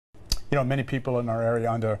You know, many people in our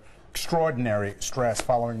area under extraordinary stress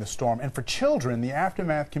following the storm. And for children, the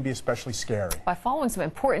aftermath can be especially scary. By following some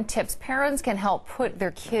important tips, parents can help put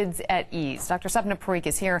their kids at ease. Dr. Sapna Parikh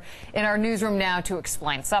is here in our newsroom now to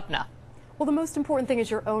explain. Sapna. Well, the most important thing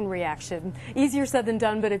is your own reaction. Easier said than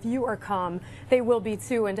done, but if you are calm, they will be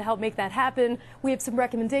too. And to help make that happen, we have some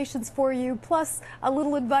recommendations for you, plus a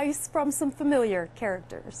little advice from some familiar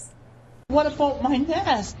characters. What about my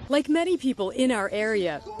nest? Like many people in our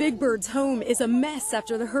area, Big Bird's home is a mess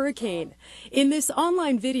after the hurricane. In this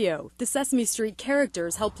online video, the Sesame Street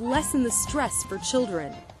characters help lessen the stress for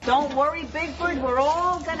children. Don't worry, Big Bird, we're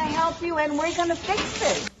all going to help you and we're going to fix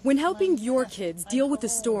it. When helping your kids deal with the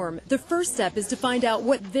storm, the first step is to find out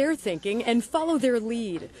what they're thinking and follow their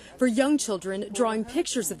lead. For young children, drawing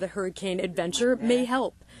pictures of the hurricane adventure may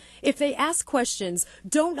help. If they ask questions,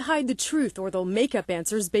 don't hide the truth or they'll make up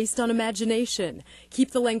answers based on imagination.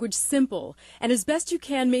 Keep the language simple, and as best you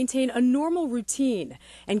can, maintain a normal routine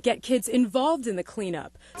and get kids involved in the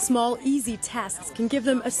cleanup. Small, easy tasks can give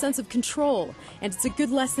them a sense of control, and it's a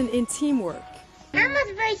good lesson in teamwork.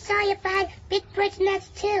 Elmo's very sorry about Big Bird's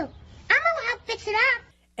nest too. Elmo will help fix it up.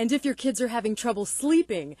 And if your kids are having trouble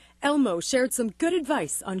sleeping, Elmo shared some good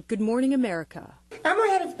advice on Good Morning America. Elmo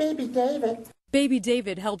had his baby David. Baby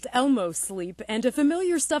David helped Elmo sleep, and a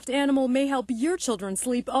familiar stuffed animal may help your children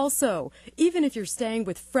sleep also, even if you're staying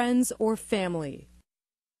with friends or family.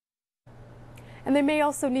 And they may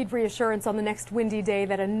also need reassurance on the next windy day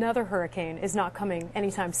that another hurricane is not coming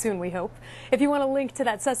anytime soon, we hope. If you want a link to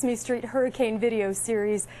that Sesame Street hurricane video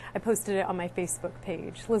series, I posted it on my Facebook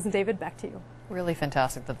page. Liz and David, back to you. Really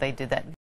fantastic that they did that.